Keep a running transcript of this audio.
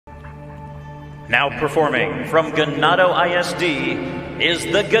Now performing from Ganado ISD is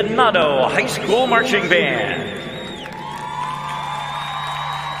the Ganado High School Marching Band.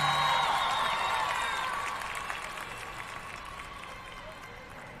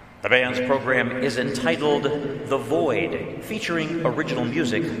 The band's program is entitled The Void, featuring original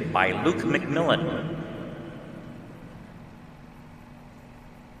music by Luke McMillan.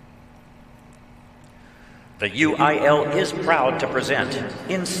 The UIL is proud to present,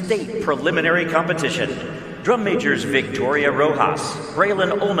 in state preliminary competition, drum majors Victoria Rojas,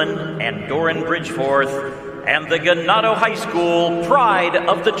 Braylon Ullman, and Doran Bridgeforth, and the Ganado High School Pride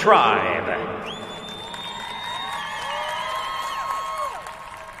of the Tribe.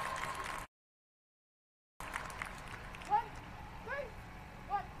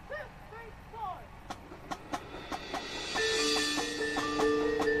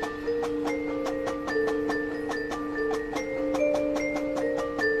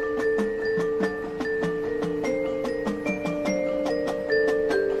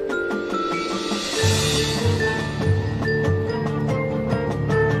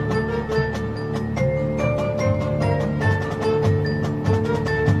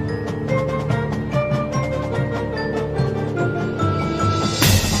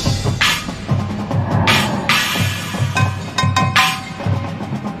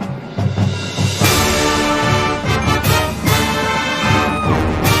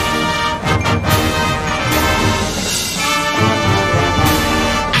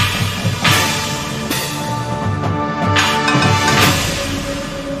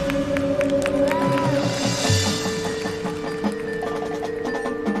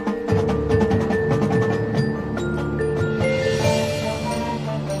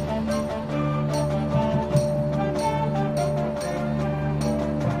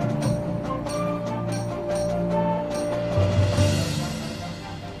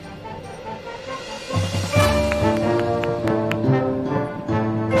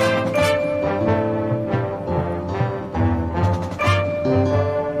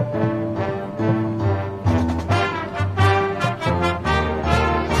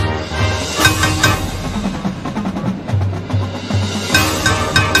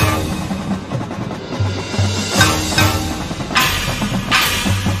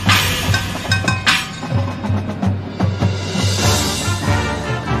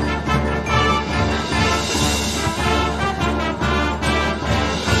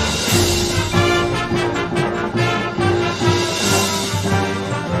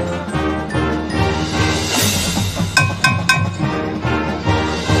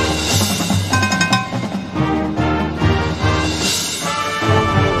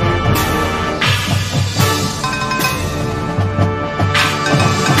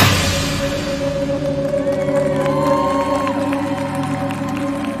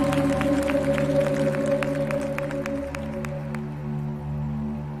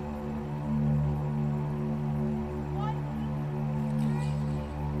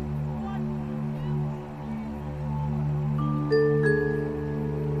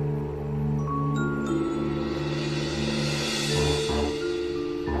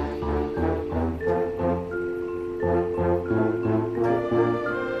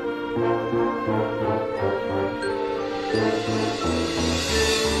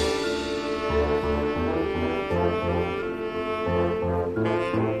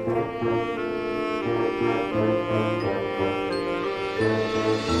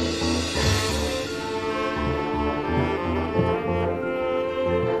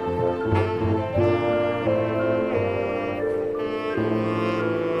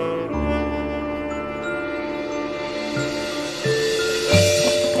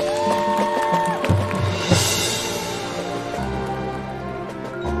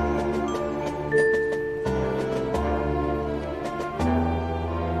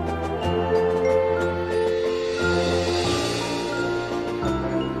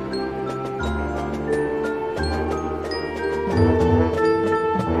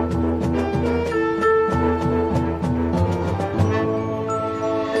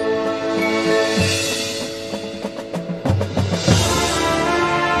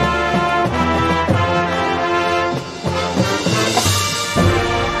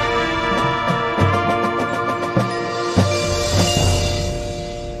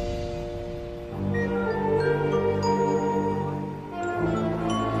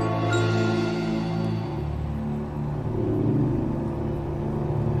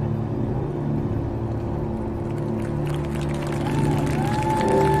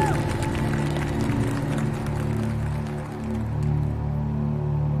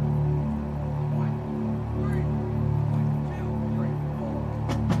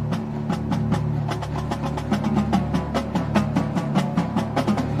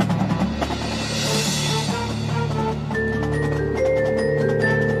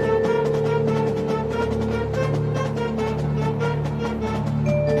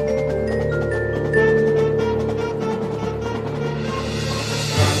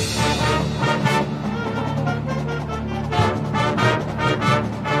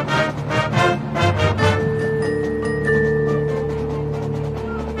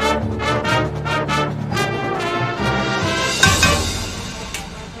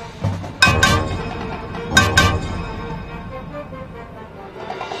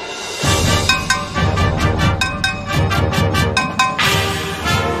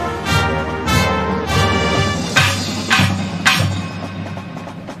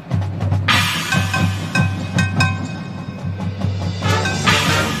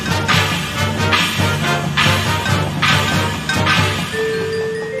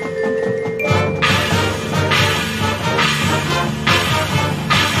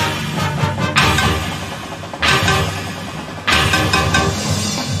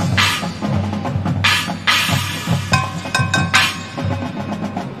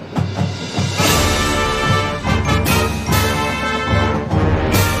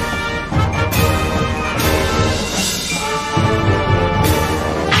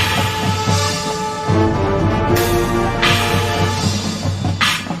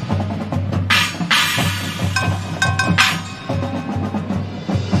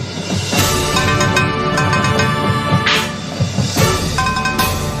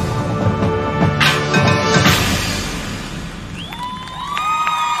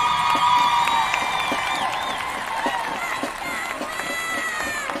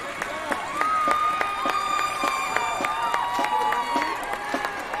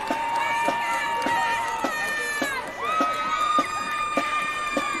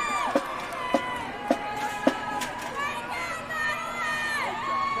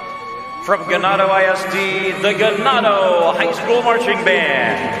 From Ganado ISD, the Ganado High School Marching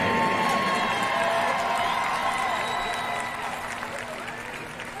Band.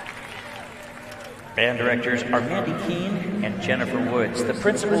 Band directors are Mandy Keene and Jennifer Woods. The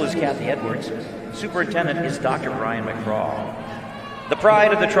principal is Kathy Edwards. Superintendent is Dr. Brian McCraw. The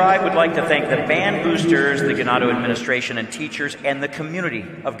pride of the tribe would like to thank the band boosters, the Ganado administration and teachers, and the community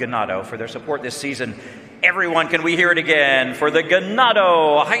of Ganado for their support this season. Everyone, can we hear it again for the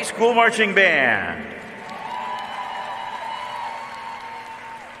Ganado High School Marching Band?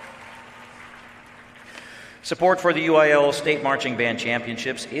 Support for the UIL State Marching Band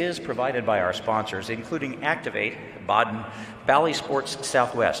Championships is provided by our sponsors, including Activate, Baden, Bally Sports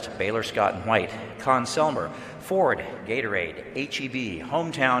Southwest, Baylor Scott and White, Conn-Selmer, Ford, Gatorade, HEB,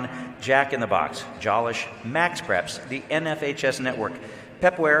 Hometown, Jack in the Box, Jolish, Max Preps, the NFHS Network,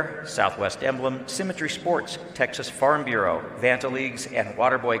 Pepware, Southwest Emblem, Symmetry Sports, Texas Farm Bureau, Vanta Leagues, and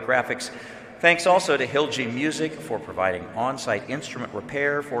Waterboy Graphics. Thanks also to Hilji Music for providing on-site instrument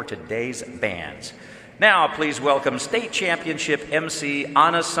repair for today's bands. Now, please welcome State Championship MC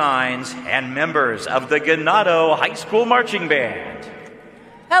Anna Sines and members of the Ganado High School Marching Band.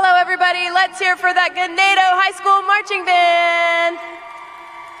 Hello, everybody. Let's hear for the Ganado High School Marching Band.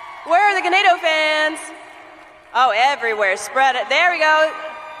 Where are the Ganado fans? Oh, everywhere. Spread it. There we go.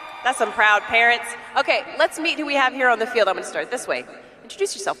 That's some proud parents. Okay, let's meet who we have here on the field. I'm going to start this way.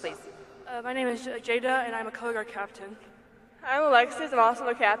 Introduce yourself, please. My name is Jada, and I'm a color guard captain. I'm Alexis. I'm also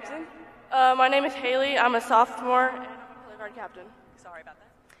the captain. My name is Haley. I'm a sophomore, and I'm a color guard captain. Sorry about that.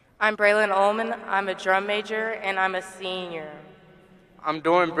 I'm Braylon Ullman. I'm a drum major, and I'm a senior. I'm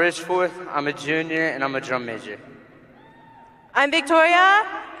Doran Bridgeforth. I'm a junior, and I'm a drum major. I'm Victoria,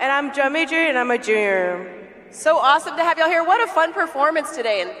 and I'm drum major, and I'm a junior. So awesome to have y'all here. What a fun performance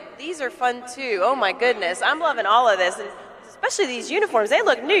today, and these are fun too. Oh my goodness, I'm loving all of this, and especially these uniforms. They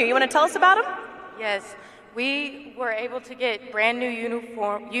look new. You want to tell us about them? Yes, we were able to get brand new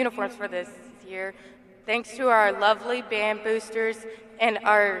uniforms for this year, thanks to our lovely band boosters and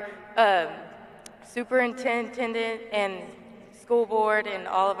our superintendent and school board and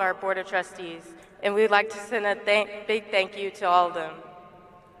all of our board of trustees. And we'd like to send a big thank you to all of them.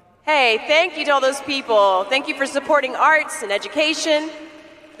 Hey, thank you to all those people. Thank you for supporting arts and education.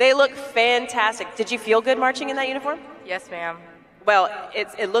 They look fantastic. Did you feel good marching in that uniform? Yes, ma'am. Well,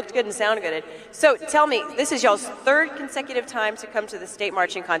 it looked good and sounded good. So tell me, this is y'all's third consecutive time to come to the state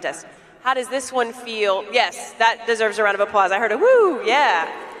marching contest. How does this one feel? Yes, that deserves a round of applause. I heard a woo, yeah.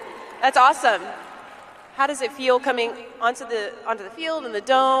 That's awesome. How does it feel coming onto the field in the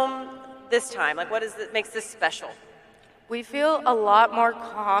dome this time? Like, what is that makes this special? We feel a lot more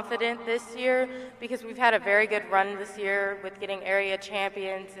confident this year because we've had a very good run this year with getting area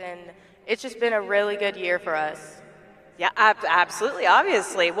champions, and it's just been a really good year for us. Yeah, absolutely,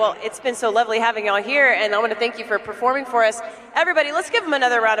 obviously. Well, it's been so lovely having y'all here, and I want to thank you for performing for us. Everybody, let's give them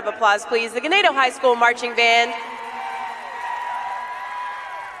another round of applause, please. The Ganado High School Marching Band.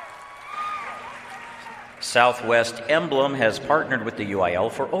 Southwest Emblem has partnered with the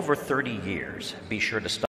UIL for over 30 years. Be sure to stop